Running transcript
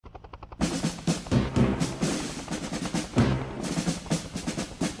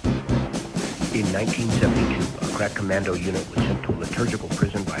In 1972, a crack commando unit was sent to a liturgical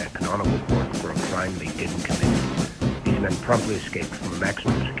prison by a canonical court for a crime they didn't commit. These men promptly escaped from a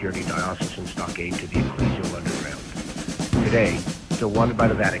maximum security diocesan stockade to the ecclesial underground. Today, still wanted by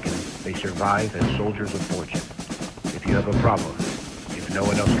the Vatican, they survive as soldiers of fortune. If you have a problem, if no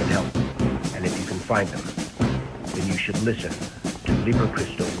one else can help, and if you can find them, then you should listen to Liber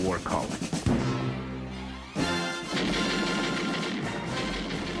Christo War College.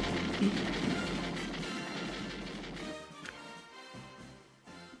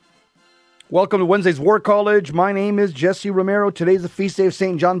 Welcome to Wednesday's War College. My name is Jesse Romero. Today's the feast day of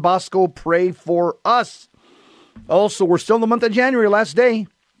St. John Bosco. Pray for us. Also, we're still in the month of January, last day.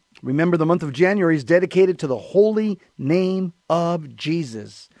 Remember, the month of January is dedicated to the holy name of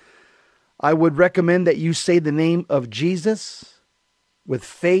Jesus. I would recommend that you say the name of Jesus with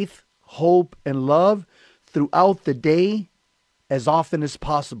faith, hope, and love throughout the day as often as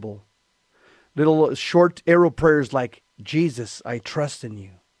possible. Little short arrow prayers like, Jesus, I trust in you.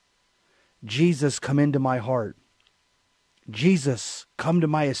 Jesus, come into my heart. Jesus, come to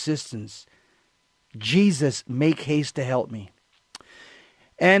my assistance. Jesus, make haste to help me.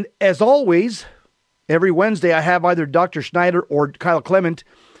 And as always, every Wednesday I have either Dr. Schneider or Kyle Clement.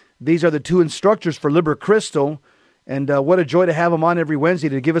 These are the two instructors for Liber Christo. And what a joy to have them on every Wednesday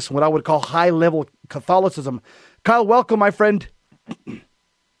to give us what I would call high-level Catholicism. Kyle, welcome, my friend.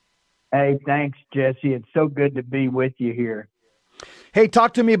 Hey, thanks, Jesse. It's so good to be with you here. Hey,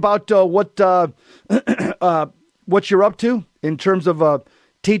 talk to me about what you're up to in terms of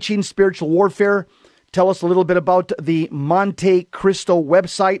teaching spiritual warfare. Tell us a little bit about the Monte Cristo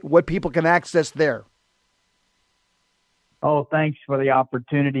website, what people can access there. Oh, thanks for the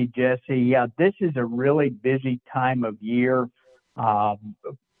opportunity, Jesse. Yeah, this is a really busy time of year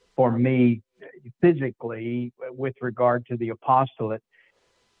for me physically with regard to the apostolate.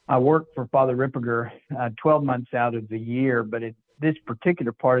 I work for Father Ripperger 12 months out of the year, but this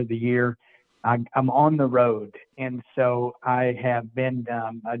particular part of the year, I'm on the road. And so I have been,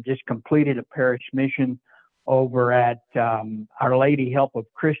 I just completed a parish mission over at Our Lady Help of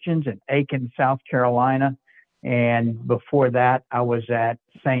Christians in Aiken, South Carolina. And before that, I was at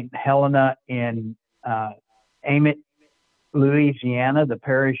St. Helena in Amet, Louisiana, the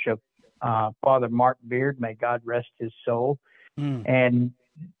parish of Father Mark Beard. May God rest his soul. And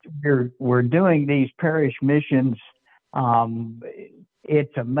we're doing these parish missions.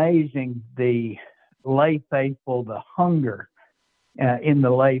 It's amazing the lay faithful, the hunger in the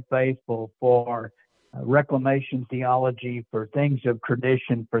lay faithful for reclamation theology, for things of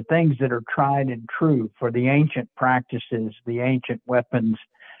tradition, for things that are tried and true, for the ancient practices, the ancient weapons,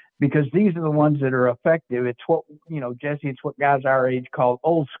 because these are the ones that are effective. It's what, Jesse, it's what guys our age call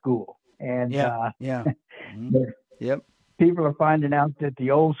old school. And Yep. People are finding out that the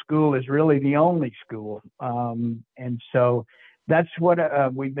old school is really the only school. And so that's what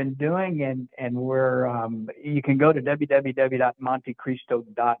we've been doing. And we're, you can go to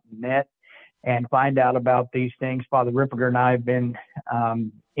www.montecristo.net and find out about these things. Father Ripperger and I have been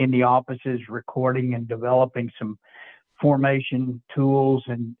in the offices recording and developing some formation tools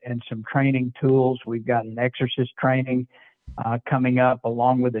and some training tools. We've got an exorcist training coming up,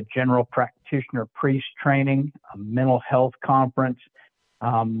 along with a general practitioner priest training, a mental health conference.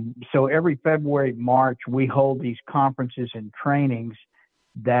 So every February, March, we hold these conferences and trainings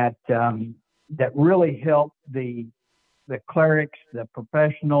that really help the clerics, the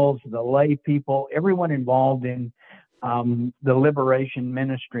professionals, the lay people, everyone involved in the liberation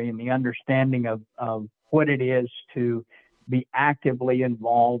ministry and the understanding of what it is to be actively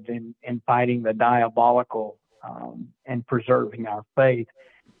involved in fighting the diabolical and preserving our faith.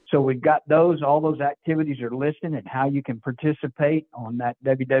 So we've got all those activities are listed and how you can participate on that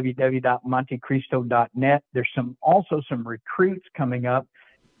www.montecristo.net. There's also some retreats coming up.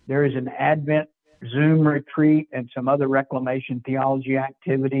 There is an Advent Zoom retreat and some other reclamation theology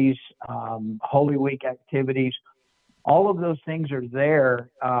activities, Holy Week activities. All of those things are there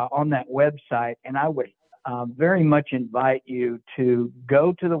on that website. And I would very much invite you to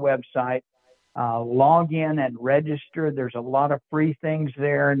go to the website, log in and register. There's a lot of free things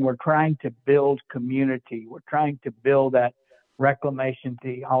there, and we're trying to build community. We're trying to build that reclamation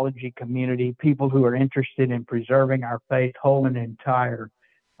theology community, people who are interested in preserving our faith whole and entire,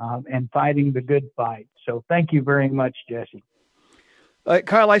 and fighting the good fight. So thank you very much, Jesse.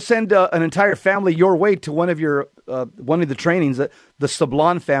 Kyle, I send an entire family your way to one of the trainings, the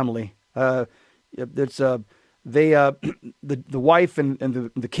Sablon family. The wife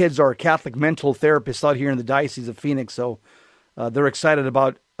and the kids are Catholic mental therapists out here in the Diocese of Phoenix, so they're excited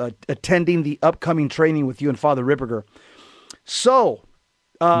about attending the upcoming training with you and Father Ripperger. So,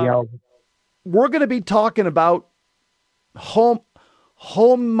 we're going to be talking about let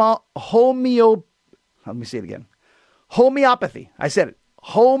me say it again. Homeopathy. I said it.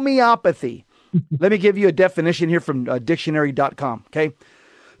 Homeopathy. Let me give you a definition here from dictionary.com. Okay.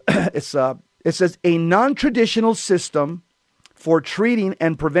 It says a non-traditional system for treating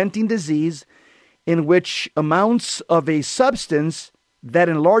and preventing disease in which amounts of a substance that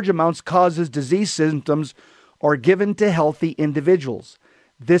in large amounts causes disease symptoms are given to healthy individuals.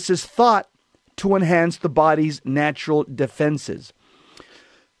 This is thought to enhance the body's natural defenses.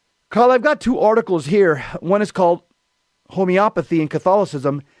 Carl, I've got two articles here. One is called Homeopathy and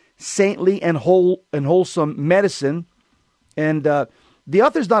Catholicism, Saintly and Wholesome Medicine. And the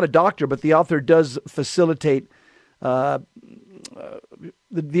author's not a doctor, but the author does facilitate. The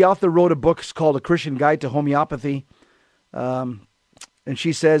author wrote a book called A Christian Guide to Homeopathy. And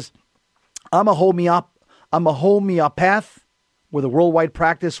she says, I'm a homeopath with a worldwide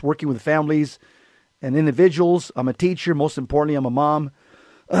practice working with families and individuals. I'm a teacher. Most importantly, I'm a mom.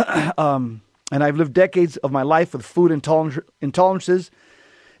 And I've lived decades of my life with food intolerances,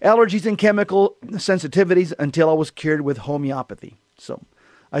 allergies, and chemical sensitivities until I was cured with homeopathy. So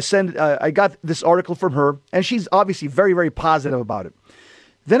I got this article from her, and she's obviously very, very positive about it.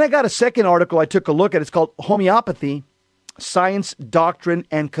 Then I got a second article I took a look at. It's called Homeopathy, Science, Doctrine,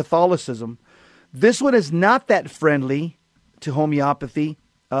 and Catholicism. This one is not that friendly to homeopathy.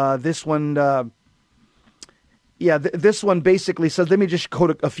 This one basically says, let me just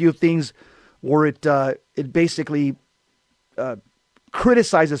quote a few things where it basically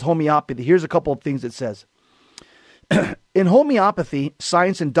criticizes homeopathy. Here's a couple of things it says. In homeopathy,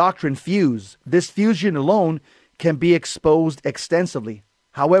 science and doctrine fuse. This fusion alone can be exposed extensively.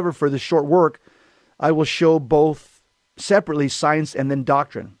 However, for this short work, I will show both separately, science and then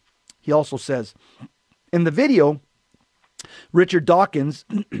doctrine. He also says, in the video, Richard Dawkins,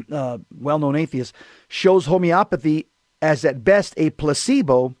 well-known atheist, shows homeopathy as at best a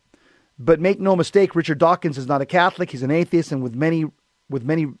placebo, but make no mistake, Richard Dawkins is not a Catholic. He's an atheist and with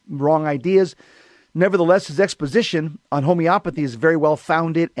many wrong ideas. Nevertheless, his exposition on homeopathy is very well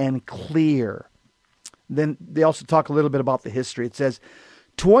founded and clear. Then they also talk a little bit about the history. It says,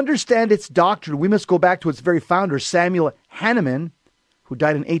 to understand its doctrine, we must go back to its very founder, Samuel Hahnemann, who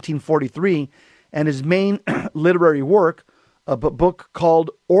died in 1843, and his main literary work, a book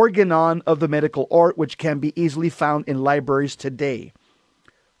called Organon of the Medical Art, which can be easily found in libraries today.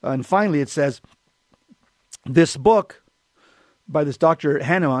 And finally, it says, this book by this Dr.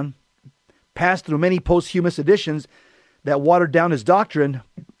 Hahnemann passed through many posthumous editions that watered down his doctrine.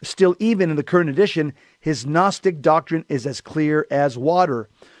 Still, even in the current edition, his Gnostic doctrine is as clear as water.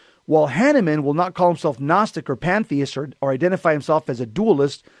 While Hahnemann will not call himself Gnostic or pantheist or identify himself as a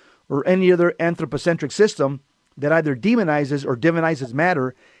dualist or any other anthropocentric system that either demonizes or divinizes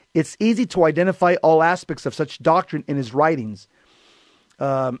matter, it's easy to identify all aspects of such doctrine in his writings.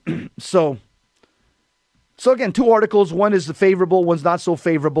 So again, two articles. One is the favorable, one's not so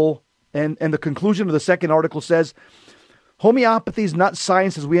favorable. And the conclusion of the second article says, homeopathy is not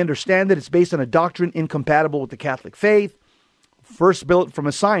science as we understand it. It's based on a doctrine incompatible with the Catholic faith. First, built from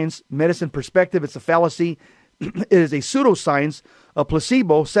a science, medicine perspective, it's a fallacy. It is a pseudoscience, a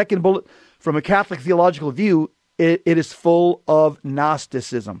placebo. Second bullet, from a Catholic theological view, it is full of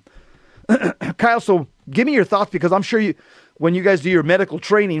Gnosticism. Kyle, so give me your thoughts, because I'm sure when you guys do your medical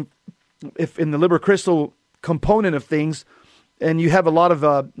training, if in the Liber Christo component of things, and you have a lot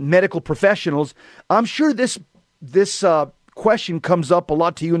of medical professionals, I'm sure this question comes up a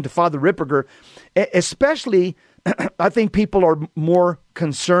lot to you and to Father Ripperger, especially I think people are more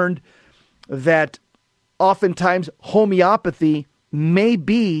concerned that oftentimes homeopathy may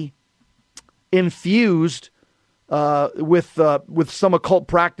be infused with some occult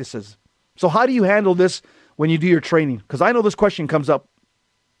practices. So how do you handle this when you do your training? Because I know this question comes up.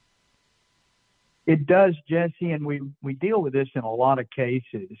 It does, Jesse, and we deal with this in a lot of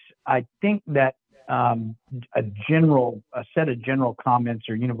cases. I think that a set of general comments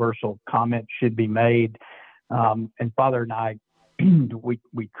or universal comments should be made. And Father and I,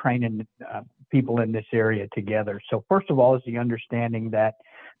 we train in people in this area together. So first of all is the understanding that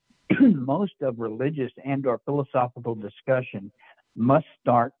most of religious and or philosophical discussion must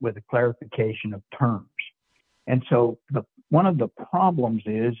start with a clarification of terms. And so one of the problems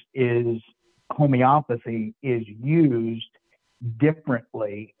is homeopathy is used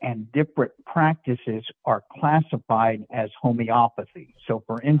differently, and different practices are classified as homeopathy. So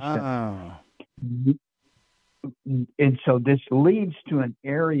for instance, and so this leads to an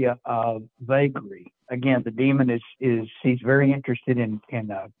area of vagary. Again, the demon he's very interested in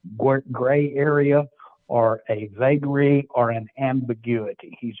a gray area or a vagary or an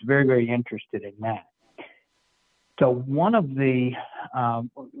ambiguity. He's very, very interested in that. So one of the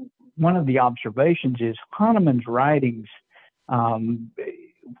observations is Hahnemann's writings,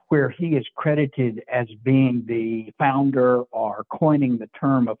 where he is credited as being the founder or coining the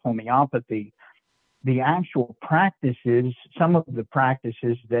term of homeopathy. The actual practices, some of the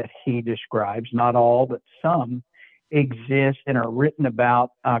practices that he describes, not all, but some, exist and are written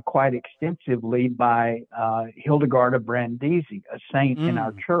about quite extensively by Hildegard of Brandisi, a saint in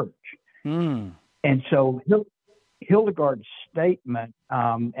our church. And so Hildegard's statement,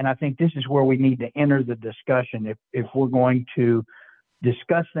 and I think this is where we need to enter the discussion if we're going to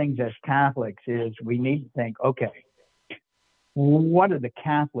discuss things as Catholics, is we need to think, okay, what do the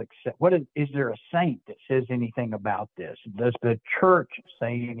Catholics say? Is there a saint that says anything about this? Does the church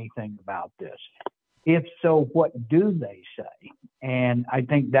say anything about this? If so, what do they say? And I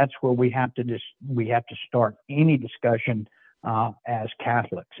think that's where we have to start any discussion as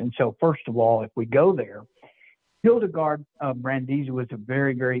Catholics. And so, first of all, if we go there, Hildegard of Brandisi was a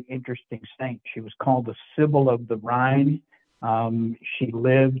very, very interesting saint. She was called the Sibyl of the Rhine. She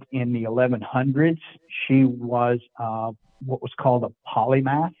lived in the 1100s. She was what was called a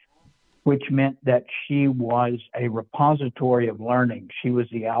polymath, which meant that she was a repository of learning. She was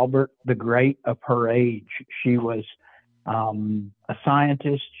the Albert the Great of her age. She was a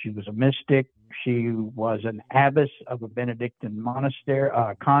scientist. She was a mystic. She was an abbess of a Benedictine monastery,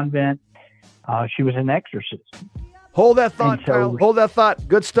 convent. She was an exorcist. Hold that thought, Kyle. Hold that thought.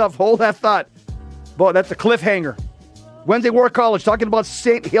 Good stuff. Hold that thought. Boy, that's a cliffhanger. Wednesday War College talking about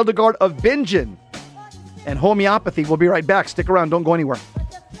St. Hildegard of Bingen and homeopathy. We'll be right back. Stick around. Don't go anywhere.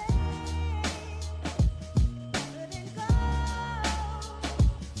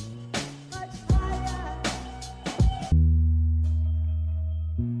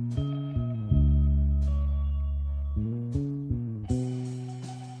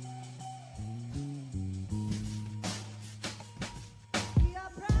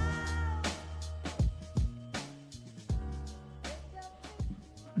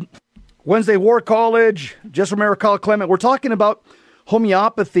 Wednesday War College, Jesse Romero, Kyle Clement. We're talking about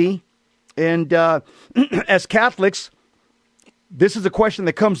homeopathy, and as Catholics, this is a question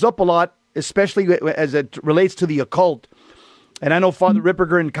that comes up a lot, especially as it relates to the occult. And I know Father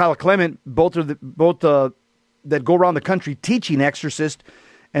Ripperger and Kyle Clement, both that go around the country teaching exorcists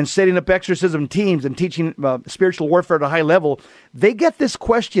and setting up exorcism teams and teaching spiritual warfare at a high level. They get this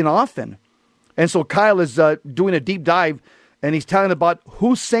question often, and so Kyle is doing a deep dive. And he's telling about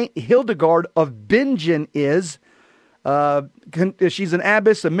who St. Hildegard of Bingen is. She's an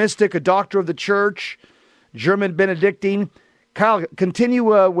abbess, a mystic, a doctor of the church, German Benedictine. Kyle,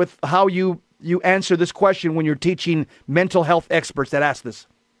 continue with how you answer this question when you're teaching mental health experts that ask this.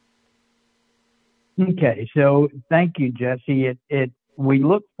 Okay, so thank you, Jesse. We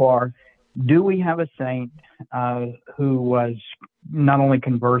look for, do we have a saint who was not only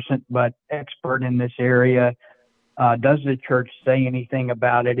conversant but expert in this area? Does the church say anything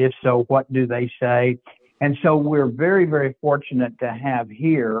about it? If so, what do they say? And so we're very, very fortunate to have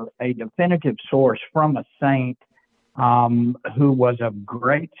here a definitive source from a saint who was of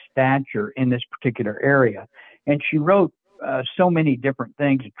great stature in this particular area. And she wrote so many different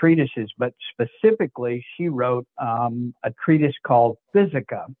things, treatises, but specifically she wrote a treatise called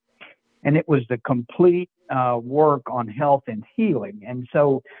Physica. And it was the complete work on health and healing. And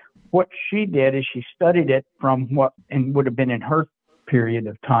so what she did is she studied it from what and would have been in her period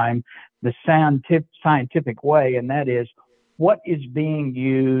of time, the scientific way, and that is what is being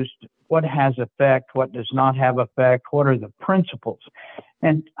used, what has effect, what does not have effect, what are the principles.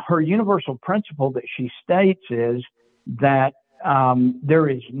 And her universal principle that she states is that there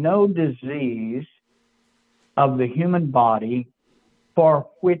is no disease of the human body for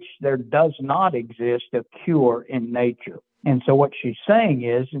which there does not exist a cure in nature. And so what she's saying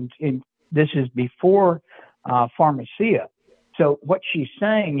is, and this is before pharmacia. So what she's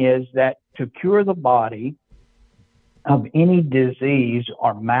saying is that to cure the body of any disease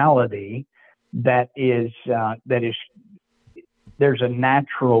or malady, there's a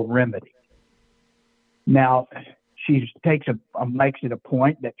natural remedy. Now, she makes it a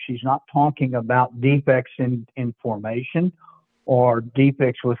point that she's not talking about defects in formation or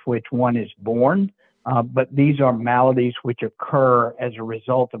defects with which one is born. But these are maladies which occur as a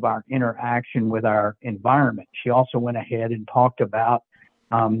result of our interaction with our environment. She also went ahead and talked about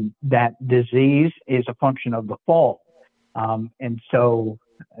that disease is a function of the fall. And so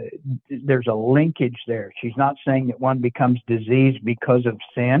there's a linkage there. She's not saying that one becomes diseased because of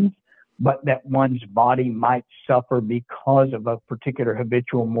sin, but that one's body might suffer because of a particular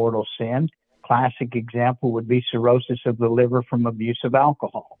habitual mortal sin. classic example would be cirrhosis of the liver from abuse of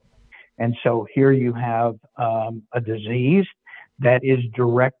alcohol. And so here you have a disease that is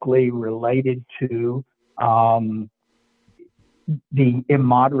directly related to the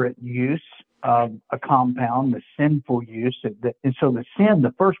immoderate use of a compound, the sinful use. And so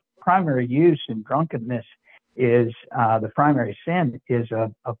the first primary use in drunkenness is the primary sin is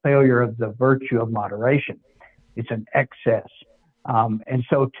a failure of the virtue of moderation. It's an excess. And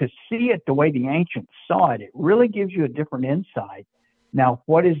so to see it the way the ancients saw it, it really gives you a different insight. Now,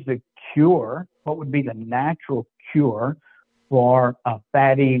 what is the cure? What would be the natural cure for a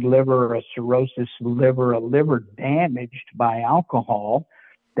fatty liver, a cirrhosis liver, a liver damaged by alcohol?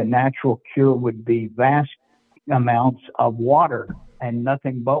 The natural cure would be vast amounts of water and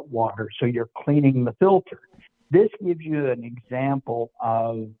nothing but water. So you're cleaning the filter. This gives you an example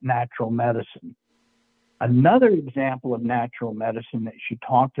of natural medicine. Another example of natural medicine that she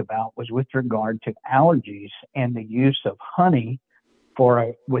talked about was with regard to allergies and the use of honey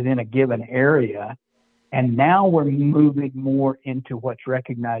within a given area. And now we're moving more into what's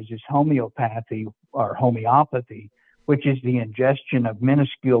recognized as homeopathy or homeopathy, which is the ingestion of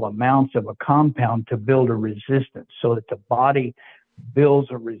minuscule amounts of a compound to build a resistance so that the body builds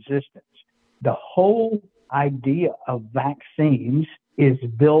a resistance. The whole idea of vaccines is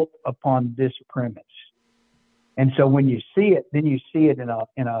built upon this premise. And so when you see it, then you see it in a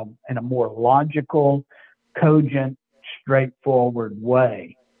more logical, cogent, straightforward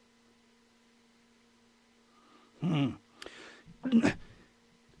way.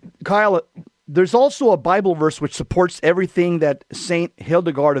 Kyle, there's also a Bible verse which supports everything that Saint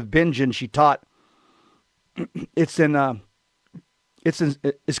Hildegard of Bingen she taught. Is Kyle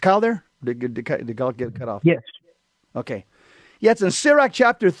there? Did Kyle get cut off? Yes. Okay. Yeah, it's in Sirach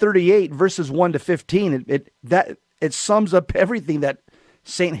chapter 38, verses 1 to 15. It sums up everything that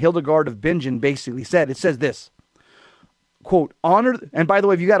Saint Hildegard of Bingen basically said. It says this, quote, honor, and by the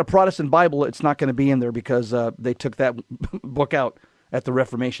way, if you got a Protestant Bible, it's not going to be in there because they took that book out at the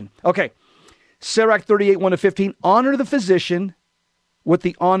Reformation. Okay. Sirach 38, 1 to 15, honor the physician with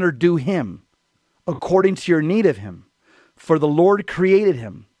the honor due him, according to your need of him, for the Lord created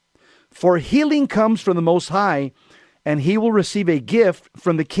him. For healing comes from the Most High, and he will receive a gift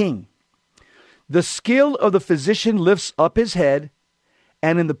from the King. The skill of the physician lifts up his head,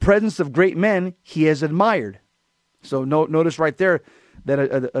 and in the presence of great men, he is admired. So notice right there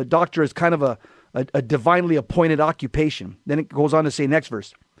that a doctor is kind of a divinely appointed occupation. Then it goes on to say, next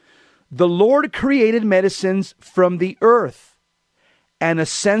verse, the Lord created medicines from the earth, and a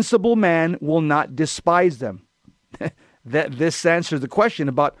sensible man will not despise them. That this answers the question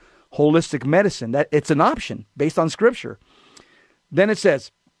about holistic medicine, that it's an option based on Scripture. Then it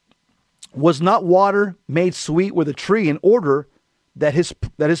says, was not water made sweet with a tree in order that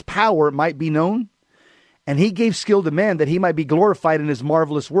his power might be known? And he gave skill to man that he might be glorified in his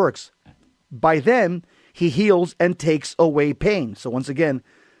marvelous works. By them he heals and takes away pain. So once again,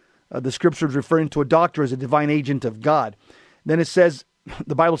 the Scripture is referring to a doctor as a divine agent of God. Then it says,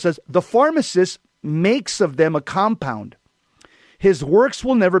 the Bible says, the pharmacist makes of them a compound. His works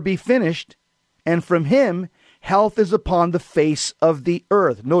will never be finished, and from him health is upon the face of the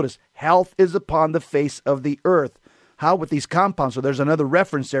earth. Notice, health is upon the face of the earth. How? With these compounds. So there's another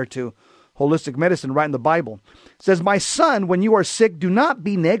reference there to holistic medicine right in the Bible. It says, my son, when you are sick, do not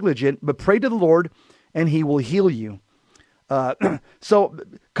be negligent, but pray to the Lord, and he will heal you. So,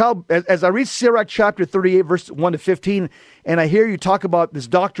 Kyle, as I read Sirach chapter 38, verse 1 to 15, and I hear you talk about this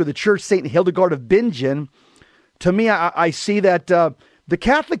doctor of the church, Saint Hildegard of Bingen, to me, I see that the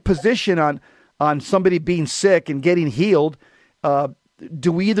Catholic position on somebody being sick and getting healed,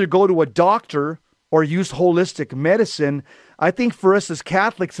 do we either go to a doctor or use holistic medicine? I think for us as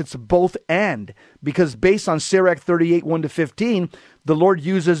Catholics, it's both and, because based on Sirach 38, 1 to 15, the Lord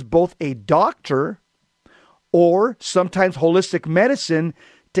uses both a doctor or sometimes holistic medicine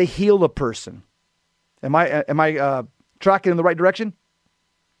to heal a person. Am I tracking in the right direction?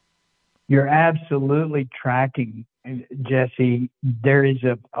 You're absolutely tracking, Jesse. There is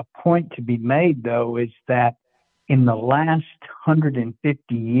a point to be made, though, is that in the last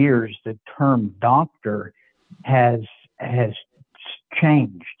 150 years, the term doctor has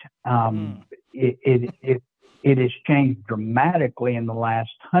changed. It has changed dramatically in the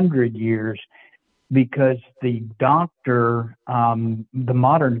last 100 years because the doctor, the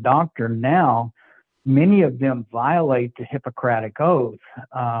modern doctor now, many of them violate the Hippocratic Oath.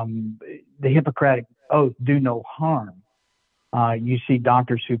 The Hippocratic Oath, do no harm. You see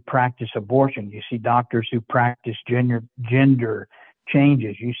doctors who practice abortion. You see doctors who practice gender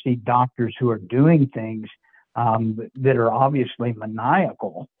changes. You see doctors who are doing things that are obviously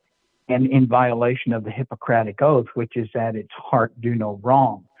maniacal. and in violation of the Hippocratic Oath, which is at its heart, do no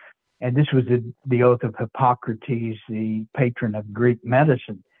wrong. And this was the oath of Hippocrates, the patron of Greek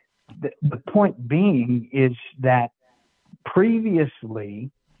medicine. The point being is that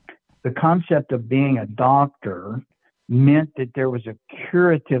previously, the concept of being a doctor meant that there was a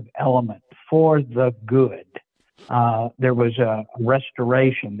curative element for the good. There was a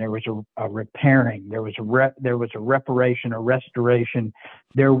restoration, there was a repairing, there was a reparation, a restoration.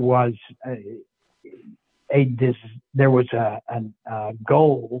 There was a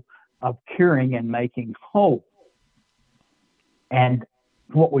goal of curing and making whole. And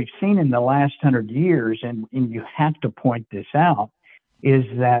what we've seen in the last 100 years, and you have to point this out, is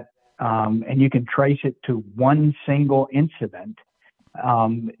that, and you can trace it to one single incident,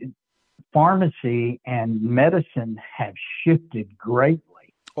 pharmacy and medicine have shifted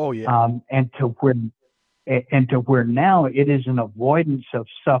greatly. Oh, yeah. And to where now it is an avoidance of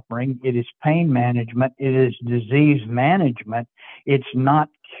suffering, it is pain management, it is disease management, it's not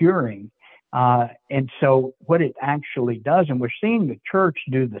curing. And so what it actually does, and we're seeing the church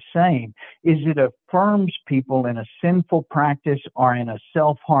do the same, is it affirms people in a sinful practice or in a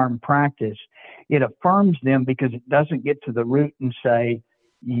self-harm practice. It affirms them because it doesn't get to the root and say,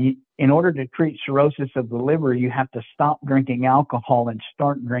 in order to treat cirrhosis of the liver, you have to stop drinking alcohol and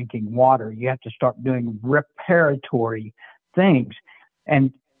start drinking water. You have to start doing reparatory things.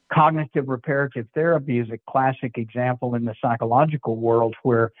 And cognitive reparative therapy is a classic example in the psychological world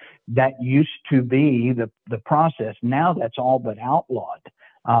where that used to be the process. Now that's all but outlawed.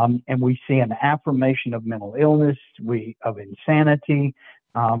 And we see an affirmation of mental illness, of insanity.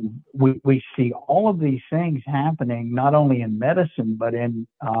 We see all of these things happening not only in medicine but in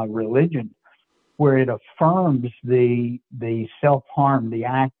religion, where it affirms the self-harm, the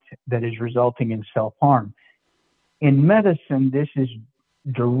act that is resulting in self-harm. In medicine, this is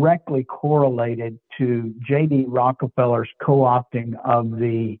directly correlated to J.D. Rockefeller's co-opting of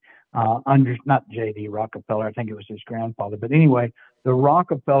the not J.D. Rockefeller, I think it was his grandfather, but anyway, the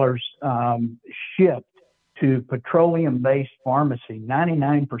Rockefellers shift to petroleum-based pharmacy.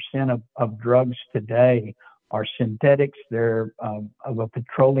 99% of drugs today are synthetics. They're of a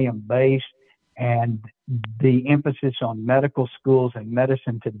petroleum base, and the emphasis on medical schools and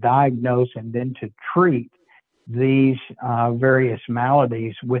medicine to diagnose and then to treat these various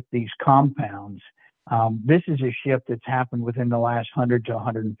maladies with these compounds. This is a shift that's happened within the last 100 to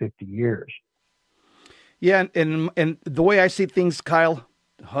 150 years. Yeah, and the way I see things, Kyle,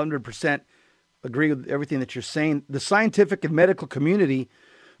 100% agree with everything that you're saying. The scientific and medical community,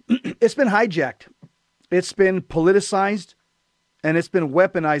 it's been hijacked. It's been politicized, and it's been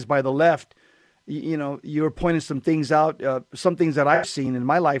weaponized by the left. You know, you were pointing some things out, some things that I've seen in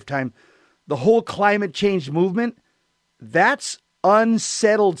my lifetime. The whole climate change movement, that's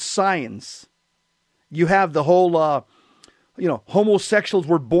unsettled science. You have the whole, homosexuals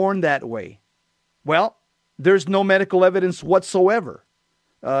were born that way. Well, there's no medical evidence whatsoever.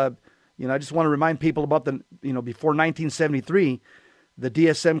 I just want to remind people about before 1973, the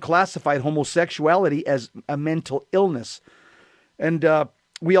DSM classified homosexuality as a mental illness. And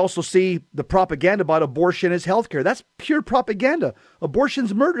we also see the propaganda about abortion as healthcare. That's pure propaganda.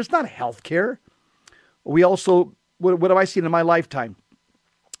 Abortion's murder. It's not healthcare. We also, what have I seen in my lifetime?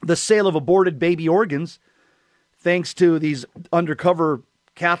 The sale of aborted baby organs, thanks to these undercover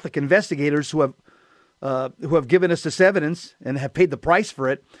Catholic investigators who have given us this evidence and have paid the price for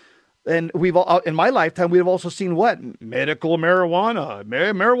it. And in my lifetime, we've also seen what? Medical marijuana.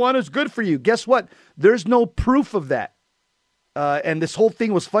 Marijuana is good for you. Guess what? There's no proof of that. And this whole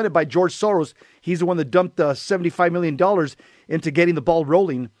thing was funded by George Soros. He's the one that dumped $75 million into getting the ball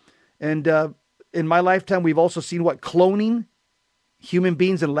rolling. And in my lifetime, we've also seen what? Cloning human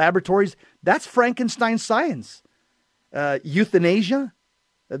beings in laboratories. That's Frankenstein science. Euthanasia.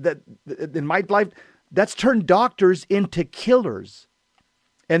 That in my life, that's turned doctors into killers.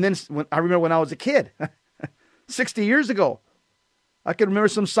 And then I remember when I was a kid, 60 years ago, I can remember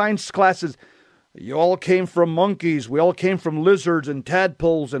some science classes. You all came from monkeys. We all came from lizards and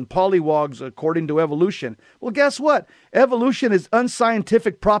tadpoles and pollywogs according to evolution. Well, guess what? Evolution is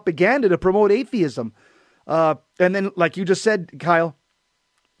unscientific propaganda to promote atheism. And then, like you just said, Kyle,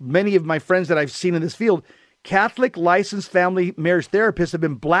 many of my friends that I've seen in this field, Catholic licensed family marriage therapists have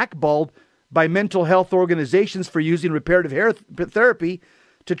been blackballed by mental health organizations for using reparative therapy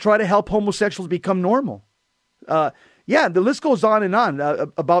to try to help homosexuals become normal. The list goes on and on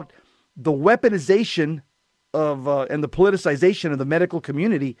about the weaponization of and the politicization of the medical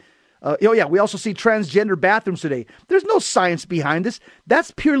community. We also see transgender bathrooms today. There's no science behind this. That's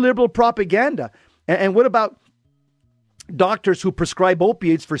pure liberal propaganda. And what about, doctors who prescribe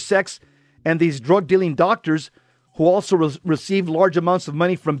opiates for sex and these drug-dealing doctors who also receive large amounts of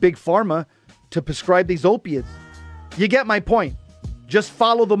money from Big Pharma to prescribe these opiates. You get my point. Just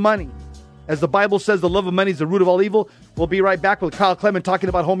follow the money. As the Bible says, the love of money is the root of all evil. We'll be right back with Kyle Clement talking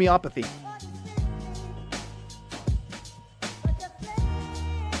about homeopathy.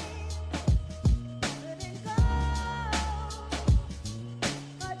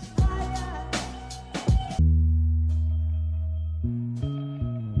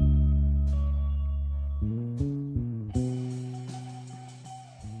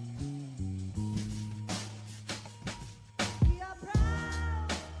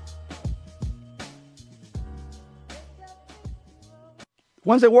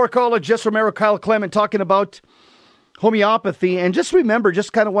 Wednesday War College, Jess Romero, Kyle Clement talking about homeopathy. And just remember,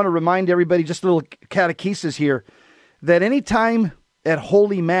 just kind of want to remind everybody, just a little catechesis here, that anytime at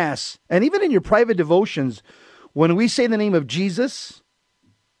Holy Mass, and even in your private devotions, when we say the name of Jesus,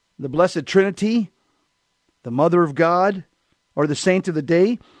 the Blessed Trinity, the Mother of God, or the Saint of the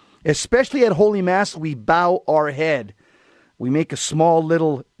Day, especially at Holy Mass, we bow our head. We make a small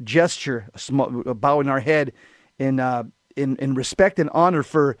little gesture, a bow in our head in respect and honor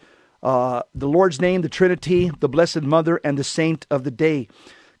for the Lord's name, the Trinity, the Blessed Mother, and the Saint of the Day.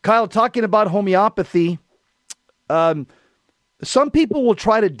 Kyle, talking about homeopathy, some people will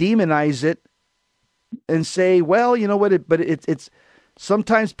try to demonize it and say, well, you know what, it's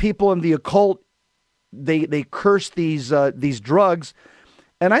sometimes people in the occult, they curse these drugs.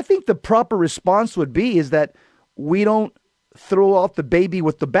 And I think the proper response would be is that we don't throw out the baby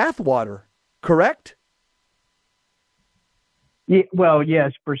with the bathwater, correct? Yeah, well,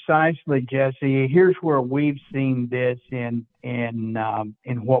 yes, precisely, Jesse. Here's where we've seen this in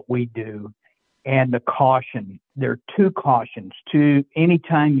what we do, and the caution. There are two cautions to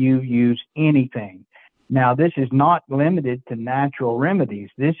anytime you use anything. Now, this is not limited to natural remedies.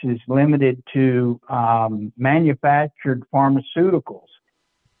 This is limited to manufactured pharmaceuticals.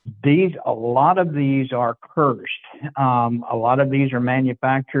 A lot of these are cursed. A lot of these are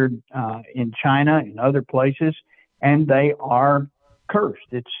manufactured in China and other places, and they are cursed.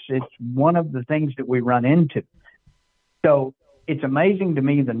 It's one of the things that we run into. So it's amazing to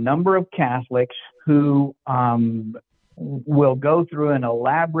me the number of Catholics who will go through an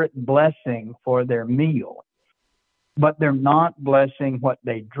elaborate blessing for their meal, but they're not blessing what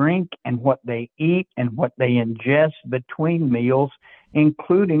they drink and what they eat and what they ingest between meals,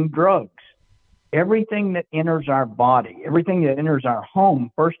 including drugs. Everything that enters our body, everything that enters our home,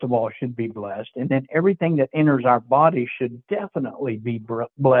 first of all, should be blessed. And then everything that enters our body should definitely be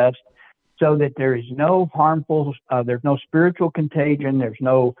blessed so that there is no harmful, there's no spiritual contagion, there's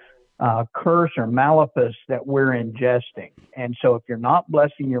no curse or malefice that we're ingesting. And so if you're not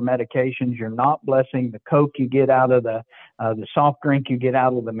blessing your medications, you're not blessing the Coke you get out of the soft drink you get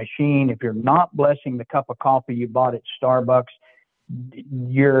out of the machine, if you're not blessing the cup of coffee you bought at Starbucks,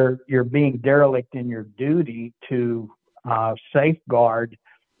 you're being derelict in your duty to safeguard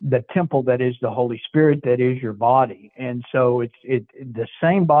the temple that is the Holy Spirit, that is your body. And so it's the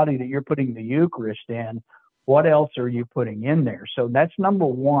same body that you're putting the Eucharist in. What else are you putting in there? So that's number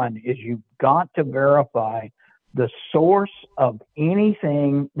one, is you've got to verify the source of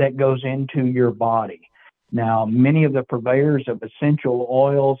anything that goes into your body. Now, many of the purveyors of essential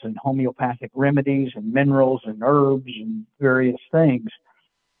oils and homeopathic remedies and minerals and herbs and various things,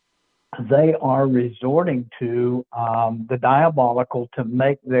 they are resorting to the diabolical to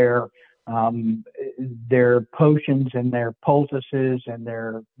make their potions and their poultices and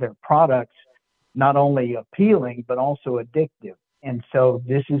their products not only appealing but also addictive. And so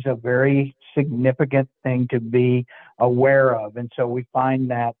this is a very significant thing to be aware of. And so we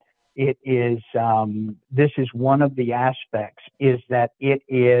find that it is, this is one of the aspects, is that it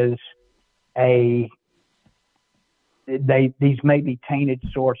is these may be tainted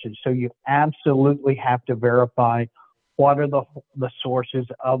sources. So you absolutely have to verify what are the sources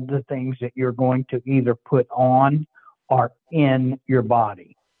of the things that you're going to either put on or in your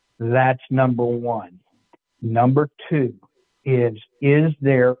body. That's number one. Number two is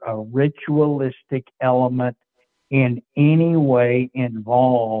there a ritualistic element in any way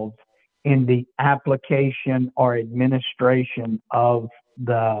involved in the application or administration of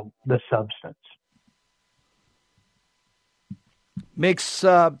the substance?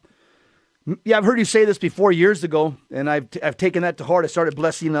 I've heard you say this before years ago, and I've taken that to heart. I started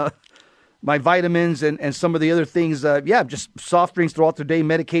blessing my vitamins and some of the other things. Just soft drinks throughout the day,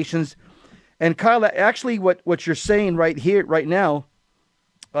 medications. And Kyle, actually, what you're saying right here, right now,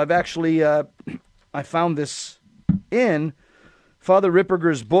 I've actually I found this in Father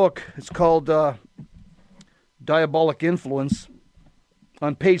Ripperger's book. It's called Diabolic Influence,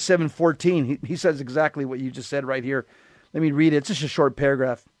 on page 714, he says exactly what you just said right here. Let me read it. It's just a short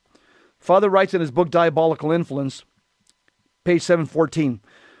paragraph. Father writes in his book, Diabolical Influence, page 714,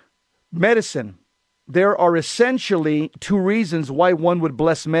 medicine. There are essentially two reasons why one would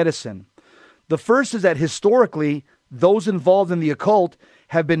bless medicine. The first is that historically, those involved in the occult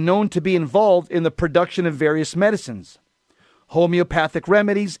have been known to be involved in the production of various medicines, homeopathic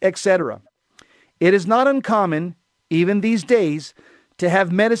remedies, etc. It is not uncommon, even these days, to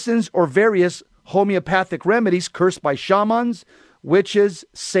have medicines or various homeopathic remedies cursed by shamans, witches,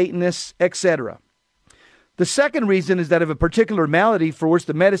 Satanists, etc. The second reason is that if a particular malady for which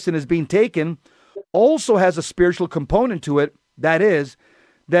the medicine is being taken also has a spiritual component to it, that is,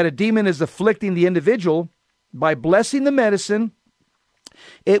 that a demon is afflicting the individual, by blessing the medicine,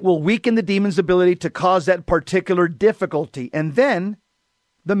 it will weaken the demon's ability to cause that particular difficulty, and then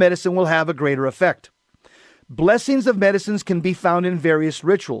the medicine will have a greater effect. Blessings of medicines can be found in various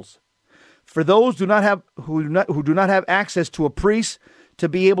rituals. For those who do not have access to a priest to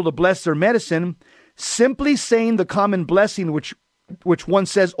be able to bless their medicine, simply saying the common blessing which one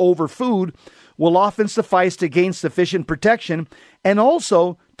says over food will often suffice to gain sufficient protection and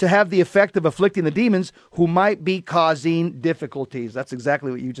also to have the effect of afflicting the demons who might be causing difficulties. That's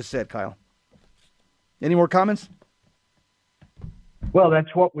exactly what you just said, Kyle. Any more comments? Well,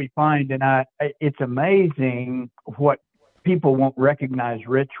 that's what we find, and it's amazing what people won't recognize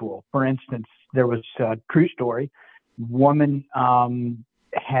ritual. For instance, there was a true story. Woman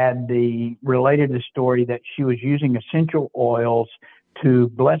had related the story that she was using essential oils to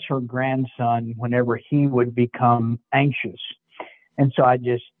bless her grandson whenever he would become anxious. And so I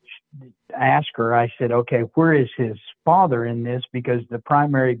just asked her, I said, okay, where is his father in this? Because the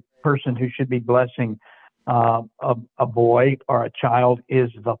primary person who should be blessing a boy or a child is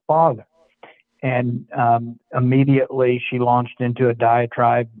the father. And immediately she launched into a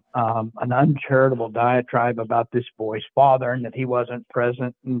diatribe, an uncharitable diatribe about this boy's father and that he wasn't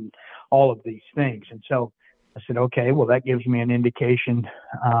present and all of these things. And so I said, okay, well, that gives me an indication.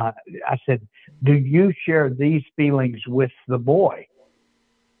 I said, do you share these feelings with the boy?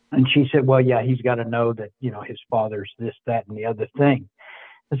 And she said, well, yeah, he's got to know that, his father's this, that, and the other thing.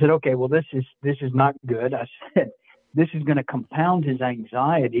 I said, okay, well, this is not good. I said, this is going to compound his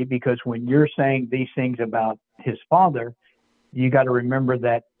anxiety because when you're saying these things about his father, you got to remember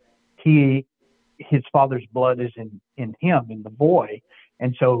that his father's blood is in him, in the boy.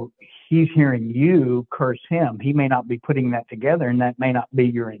 And so he's hearing you curse him. He may not be putting that together, and that may not be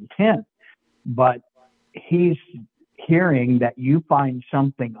your intent, but he's hearing that you find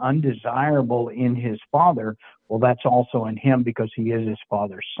something undesirable in his father. Well, that's also in him because he is his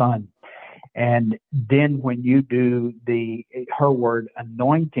father's son. And then when you do her word,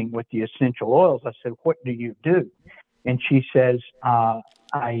 anointing with the essential oils, I said, what do you do? And she says,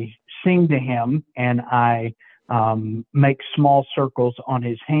 I sing to him and I make small circles on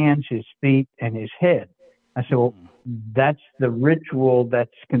his hands, his feet, and his head. I said, well, that's the ritual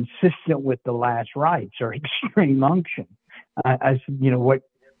that's consistent with the last rites or extreme unction. I said,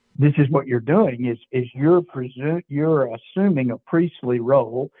 this is what you're doing is you're assuming a priestly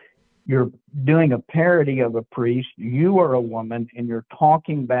role. You're doing a parody of a priest. You are a woman, and you're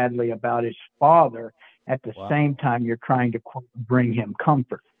talking badly about his father. At the same time, you're trying to bring him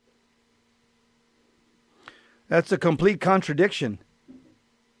comfort. That's a complete contradiction.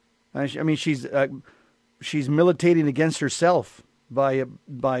 I mean, she's militating against herself by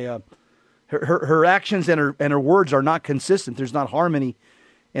her actions and her words are not consistent. There's not harmony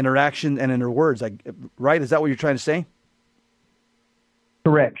in her action and in her words. Right? Is that what you're trying to say?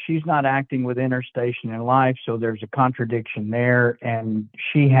 Correct. She's not acting within her station in life, so there's a contradiction there. And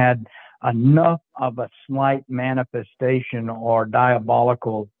she had enough of a slight manifestation or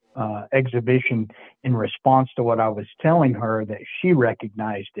diabolical exhibition in response to what I was telling her that she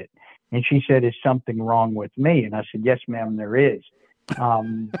recognized it. And she said, is something wrong with me? And I said, yes, ma'am, there is.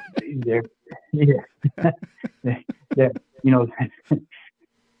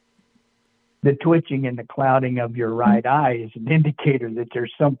 The twitching and the clouding of your right eye is an indicator that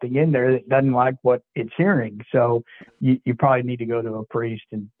there's something in there that doesn't like what it's hearing. So you probably need to go to a priest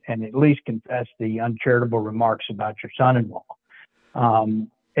and at least confess the uncharitable remarks about your son-in-law.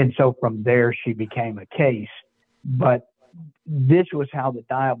 And so from there, she became a case. But this was how the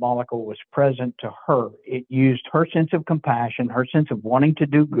diabolical was present to her. It used her sense of compassion, her sense of wanting to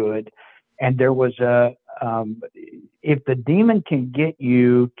do good. And there was if the demon can get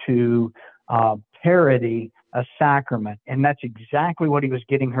you to parody a sacrament, and that's exactly what he was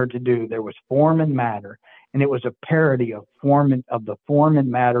getting her to do. There was form and matter, and it was a parody of the form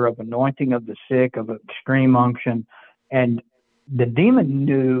and matter of anointing of the sick, of extreme unction, and the demon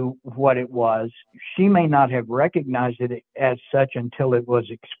knew what it was. She may not have recognized it as such until it was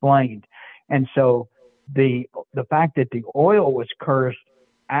explained. And so the fact that the oil was cursed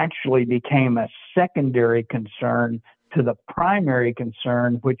actually became a secondary concern to the primary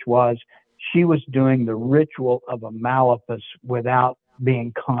concern, which was she was doing the ritual of a malefice without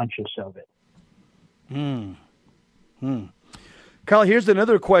being conscious of it. Kyle, here's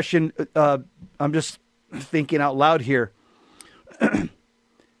another question. I'm just thinking out loud here.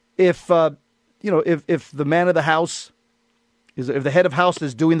 If the man of the house if the head of house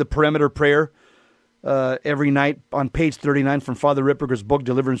is doing the perimeter prayer every night on page 39 from Father Ripperger's book,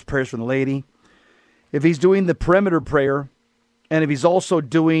 Deliverance Prayers from the Lady, if he's doing the perimeter prayer, and if he's also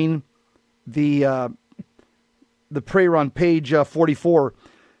doing the prayer on page 44,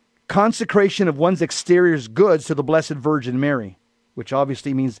 consecration of one's exterior's goods to the Blessed Virgin Mary, which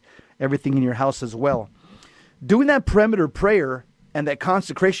obviously means everything in your house as well. Doing that perimeter prayer and that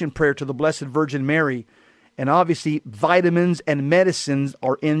consecration prayer to the Blessed Virgin Mary, and obviously vitamins and medicines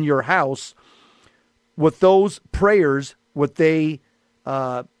are in your house, with those prayers, would they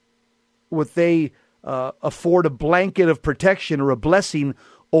afford a blanket of protection or a blessing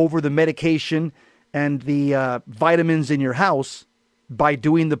over the medication and the vitamins in your house by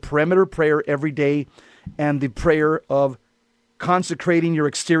doing the perimeter prayer every day and the prayer of consecrating your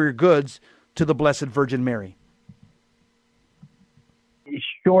exterior goods to the Blessed Virgin Mary?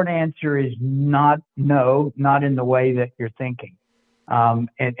 Short answer is not in the way that you're thinking. And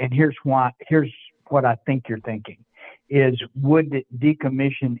here's what I think you're thinking is, would it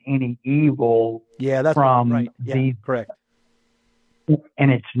decommission any evil from right. these? Correct.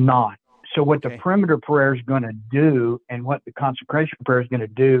 And it's not. So what the perimeter prayer is going to do, and what the consecration prayer is going to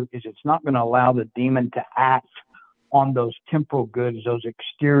do, is it's not going to allow the demon to act on those temporal goods, those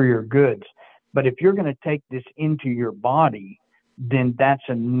exterior goods. But if you're going to take this into your body, then that's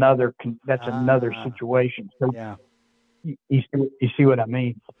another situation. So you see what I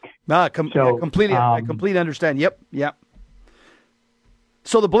mean? Completely. I completely understand. Yep.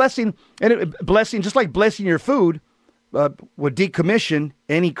 So the blessing, just like blessing your food, would decommission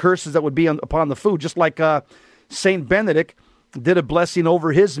any curses that would be upon the food. Just like Saint Benedict did a blessing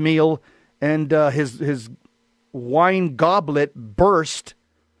over his meal, and his wine goblet burst.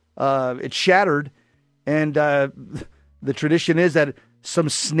 It shattered, and the tradition is that some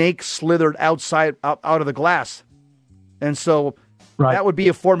snake slithered out of the glass. And so that would be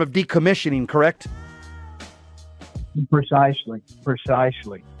a form of decommissioning, correct? Precisely.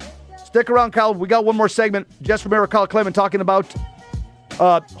 Stick around, Kyle. We got one more segment. Jess Romero, Kyle Clement talking about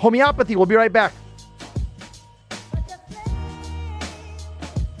homeopathy. We'll be right back.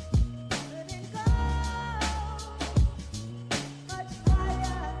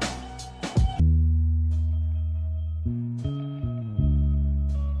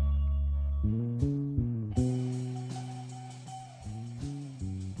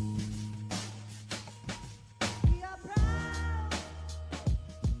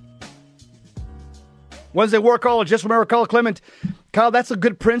 Wednesday War Call, Jess Romero, Kyle Clement. Kyle, that's a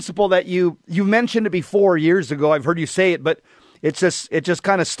good principle that you mentioned it before years ago. I've heard you say it, but it just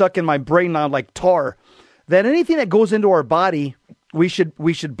kind of stuck in my brain now like tar. That anything that goes into our body, we should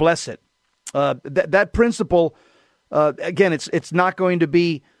bless it. That principle, again, it's not going to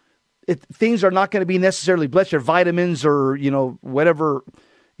be. Things are not going to be necessarily blessed. Your vitamins or whatever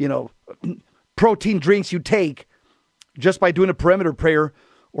protein drinks you take, just by doing a perimeter prayer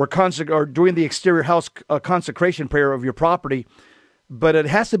or doing the exterior house consecration prayer of your property. But it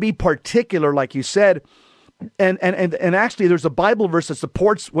has to be particular, like you said. And actually, there's a Bible verse that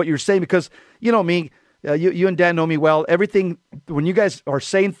supports what you're saying, because you know me, you and Dan know me well. Everything, when you guys are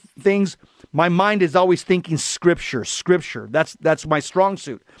saying things, my mind is always thinking scripture. That's my strong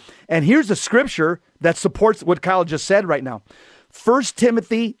suit. And here's a scripture that supports what Kyle just said right now. 1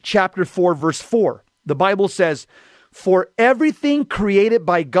 Timothy chapter 4, verse 4. The Bible says, "For everything created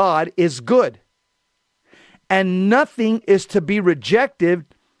by God is good, and nothing is to be rejected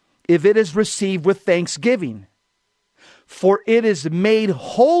if it is received with thanksgiving. For it is made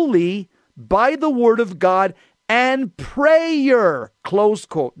holy by the word of God and prayer." Close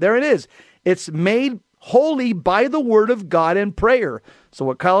quote. There it is. It's made holy by the word of God and prayer. So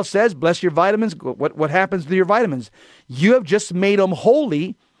what Kyle says, bless your vitamins. What happens to your vitamins? You have just made them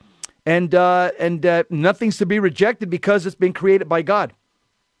holy, and nothing's to be rejected because it's been created by God.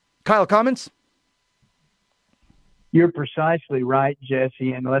 Kyle, comments? You're precisely right,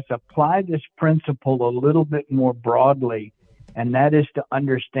 Jesse, and let's apply this principle a little bit more broadly And that is to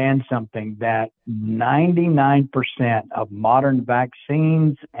understand something, that 99% of modern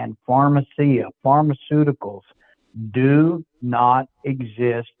vaccines and pharmaceuticals, do not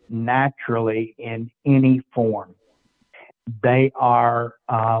exist naturally in any form. They are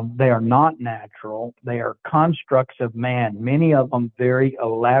not natural. They are constructs of man. Many of them very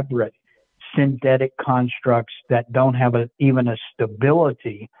elaborate synthetic constructs that don't have even a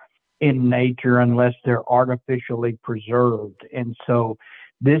stability in nature unless they're artificially preserved. And so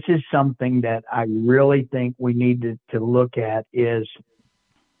this is something that I really think we need to look at, is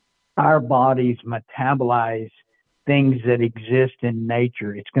our bodies metabolize things that exist in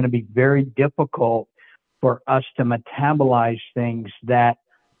nature. It's going to be very difficult for us to metabolize things that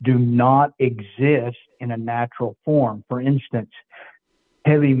do not exist in a natural form. For instance,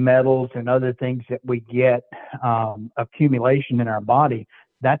 heavy metals and other things that we get accumulation in our body,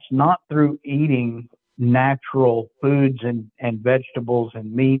 that's not through eating natural foods and vegetables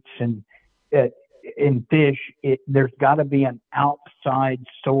and meats and fish. There's got to be an outside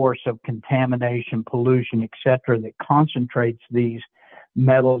source of contamination, pollution, etc., that concentrates these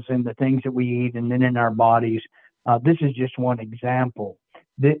metals in the things that we eat and then in our bodies. This is just one example.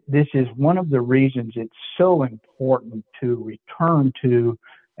 This is one of the reasons it's so important to return to,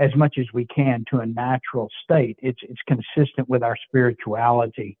 as much as we can, to a natural state. It's consistent with our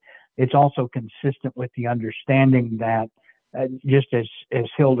spirituality. It's also consistent with the understanding that, just as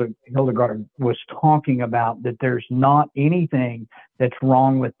Hildegard was talking about, that there's not anything that's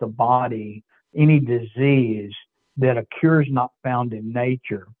wrong with the body, any disease, that a cure is not found in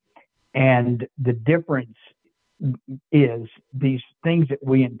nature. And the difference is these things that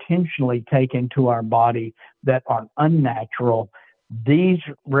we intentionally take into our body that are unnatural, these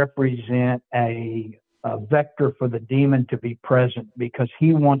represent a vector for the demon to be present, because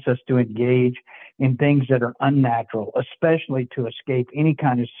he wants us to engage in things that are unnatural, especially to escape any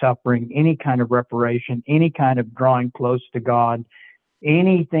kind of suffering, any kind of reparation, any kind of drawing close to God,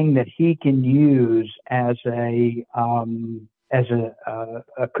 anything that he can use as a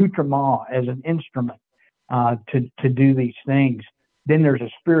accoutrement, as an instrument to do these things. Then there's a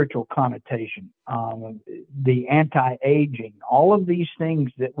spiritual connotation, the anti-aging, all of these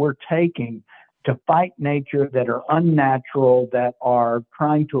things that we're taking to fight nature, that are unnatural, that are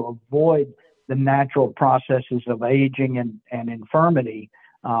trying to avoid the natural processes of aging and infirmity.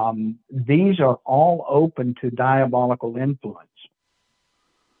 These are all open to diabolical influence.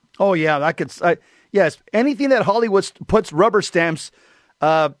 Oh yeah, yes. Anything that Hollywood puts rubber stamps,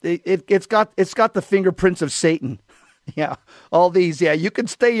 it's got the fingerprints of Satan. Yeah, all these. Yeah, you can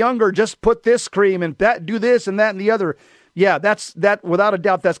stay younger. Just put this cream and that, do this and that and the other. Yeah, that without a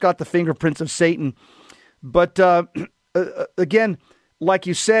doubt. That's got the fingerprints of Satan. But again, like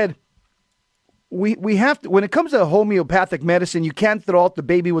you said, we have to. When it comes to homeopathic medicine, you can't throw out the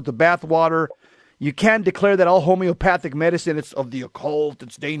baby with the bathwater. You can't declare that all homeopathic medicine is of the occult,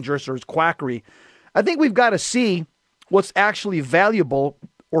 it's dangerous, or it's quackery. I think we've got to see what's actually valuable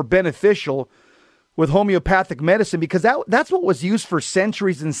or beneficial with homeopathic medicine, because that's what was used for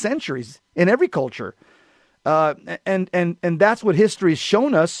centuries and centuries in every culture. And that's what history has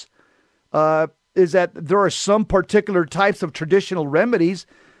shown us, is that there are some particular types of traditional remedies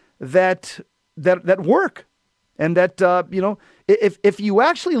that work. And that, if you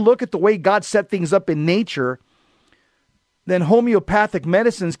actually look at the way God set things up in nature, then homeopathic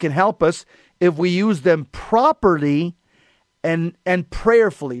medicines can help us if we use them properly and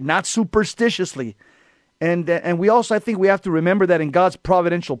prayerfully, not superstitiously. And we also, I think we have to remember that in God's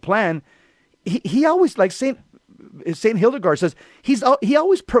providential plan, he always, like Saint Hildegard says, he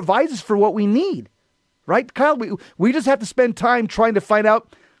always provides us for what we need, right, Kyle? We just have to spend time trying to find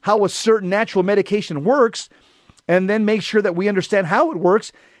out how a certain natural medication works, and then make sure that we understand how it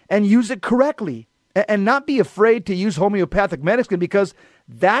works and use it correctly, and not be afraid to use homeopathic medicine, because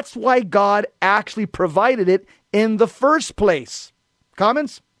that's why God actually provided it in the first place.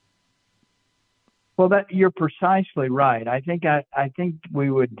 Comments? Well, you're precisely right. I think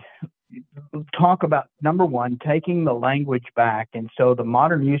we would talk about, number one, taking the language back. And so the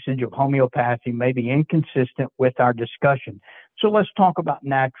modern usage of homeopathy may be inconsistent with our discussion. So let's talk about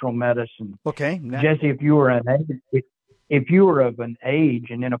natural medicine. Okay. Jesse, if you were of an age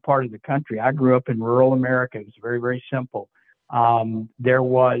and in a part of the country, I grew up in rural America. It was very, very simple. There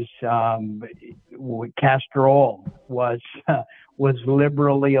was castor oil was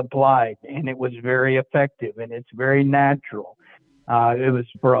liberally applied, and it was very effective, and it's very natural. It was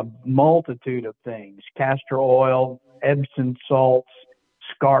for a multitude of things: castor oil, Epsom salts,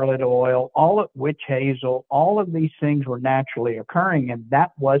 scarlet oil, witch hazel. All of these things were naturally occurring, and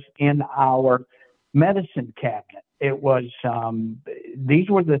that was in our medicine cabinet. these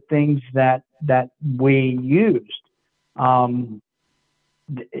were the things that we used. And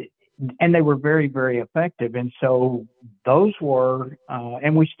they were very, very effective. And so those were,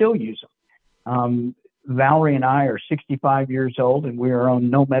 and we still use them. Valerie and I are 65 years old, and we are on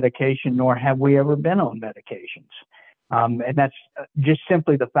no medication, nor have we ever been on medications. And that's just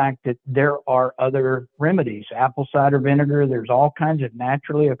simply the fact that there are other remedies. Apple cider vinegar, there's all kinds of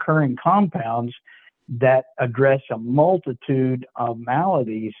naturally occurring compounds that address a multitude of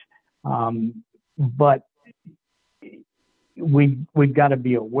maladies. But we've got to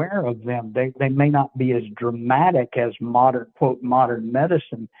be aware of them. They may not be as dramatic as modern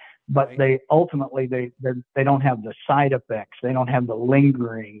medicine, but Right. they ultimately they don't have the side effects. They don't have the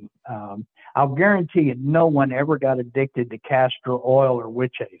lingering. I'll guarantee you, no one ever got addicted to castor oil or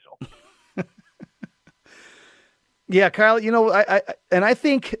witch hazel. Yeah, Kyle, I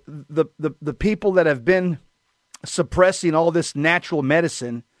think the people that have been suppressing all this natural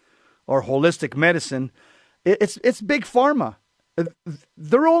medicine or holistic medicine, it's big pharma.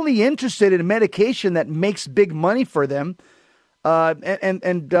 They're only interested in medication that makes big money for them.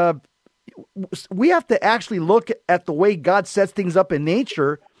 And we have to actually look at the way God sets things up in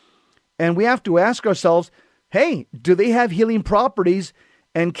nature, and we have to ask ourselves, hey, do they have healing properties,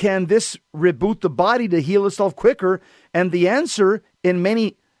 and can this reboot the body to heal itself quicker? And the answer in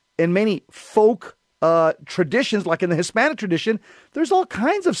many folk traditions, like in the Hispanic tradition, there's all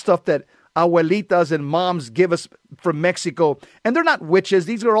kinds of stuff that abuelitas and moms give us from Mexico, and they're not witches.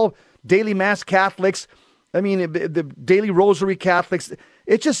 These are all daily mass Catholics. I mean, the daily rosary Catholics.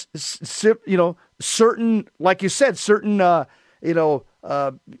 It's just, certain, like you said, certain,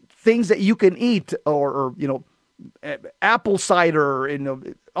 things that you can eat, or apple cider,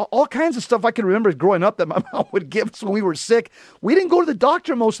 all kinds of stuff I can remember growing up that my mom would give us when we were sick. We didn't go to the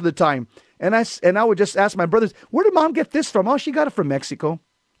doctor most of the time. And I would just ask my brothers, where did mom get this from? Oh, she got it from Mexico.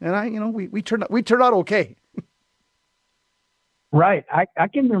 And we turned out okay. Right. I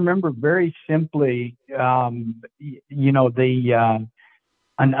can remember very simply, an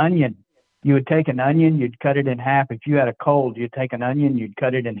onion. You would take an onion, you'd cut it in half. If you had a cold, you'd take an onion, you'd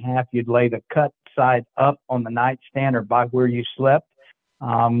cut it in half. You'd lay the cut side up on the nightstand or by where you slept.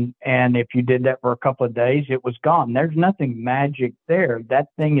 And if you did that for a couple of days, it was gone. There's nothing magic there. That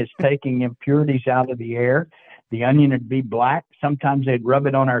thing is taking impurities out of the air. The onion would be black. Sometimes they'd rub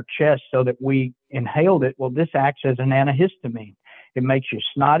it on our chest so that we inhaled it. Well, this acts as an antihistamine. It makes you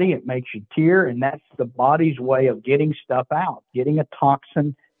snotty. It makes you tear. And that's the body's way of getting stuff out, getting a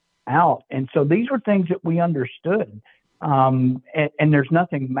toxin out. And so these were things that we understood. And there's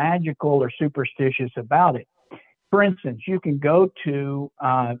nothing magical or superstitious about it. For instance, you can go to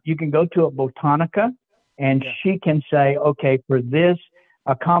a botanica, and she can say, okay, for this,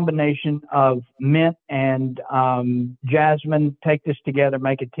 a combination of mint and jasmine, take this together,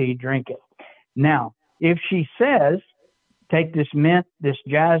 make a tea, drink it. Now, if she says, take this mint, this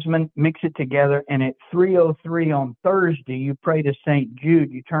jasmine, mix it together, and at 3:03 on Thursday, you pray to St.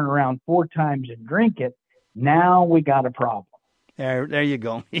 Jude, you turn around 4 times and drink it, now we got a problem. There you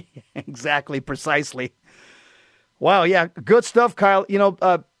go. Exactly, precisely. Wow, yeah, good stuff, Kyle.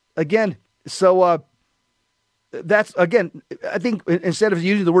 Again, so that's, again, I think instead of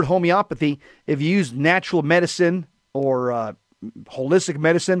using the word homeopathy, if you use natural medicine or holistic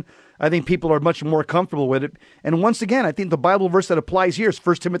medicine, I think people are much more comfortable with it. And once again, I think the Bible verse that applies here is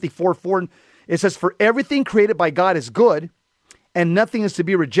 1 Timothy 4:4. It says, for everything created by God is good, and nothing is to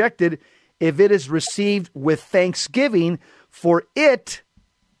be rejected if it is received with thanksgiving, for it,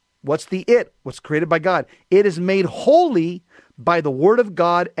 what's the it? What's created by God? It is made holy by the word of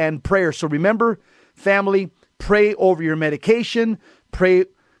God and prayer. So remember, family, pray over your medication, pray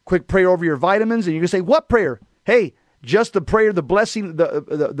over your vitamins, and you can say, what prayer? Hey, just the prayer, the blessing,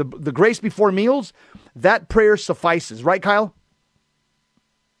 the grace before meals, that prayer suffices. Right, Kyle?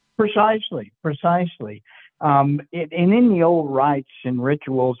 Precisely. And in the old rites and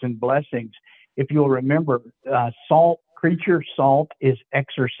rituals and blessings, if you'll remember, creature salt is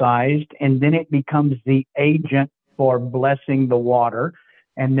exorcised, and then it becomes the agent for blessing the water.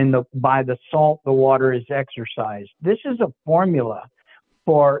 And then by the salt, the water is exorcised. This is a formula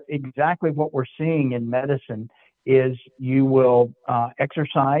for exactly what we're seeing in medicine. Is you will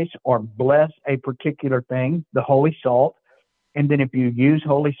exercise or bless a particular thing, the holy salt, and then if you use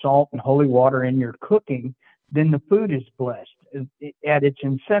holy salt and holy water in your cooking, then the food is blessed at its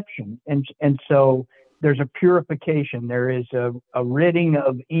inception. And so there's a purification, there is a ridding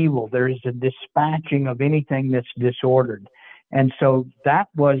of evil, there is a dispatching of anything that's disordered. And so that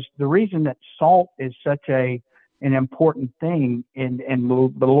was the reason that salt is such an important thing, and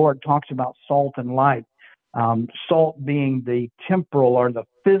the Lord talks about salt and light. Salt being the temporal or the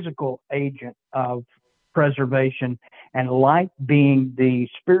physical agent of preservation, and light being the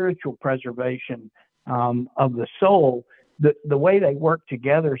spiritual preservation of the soul. The way they work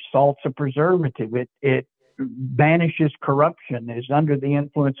together, salt's a preservative. It banishes corruption. Is under the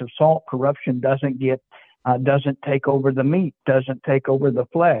influence of salt, corruption doesn't take over the meat, doesn't take over the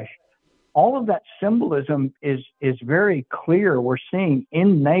flesh. All of that symbolism is very clear. We're seeing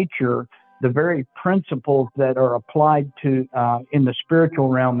in nature the very principles that are applied to in the spiritual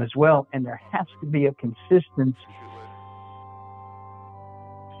realm as well, and there has to be a consistency.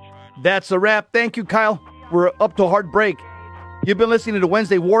 That's a wrap. Thank you, Kyle. We're up to a hard break. You've been listening to the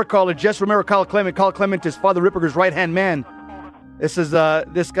Wednesday War Caller. Jess Romero, Kyle Clement. Kyle Clement is Father Ripperger's right-hand man. This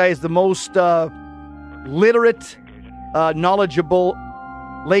guy is the most literate, knowledgeable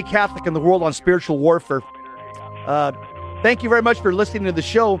lay Catholic in the world on spiritual warfare. Thank you very much for listening to the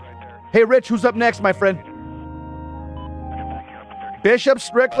show. Hey, Rich, who's up next, my friend? Bishop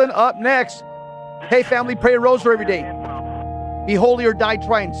Strickland up next. Hey, family, pray a rosary every day. Be holy or die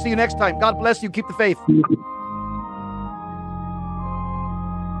trying. See you next time. God bless you. Keep the faith.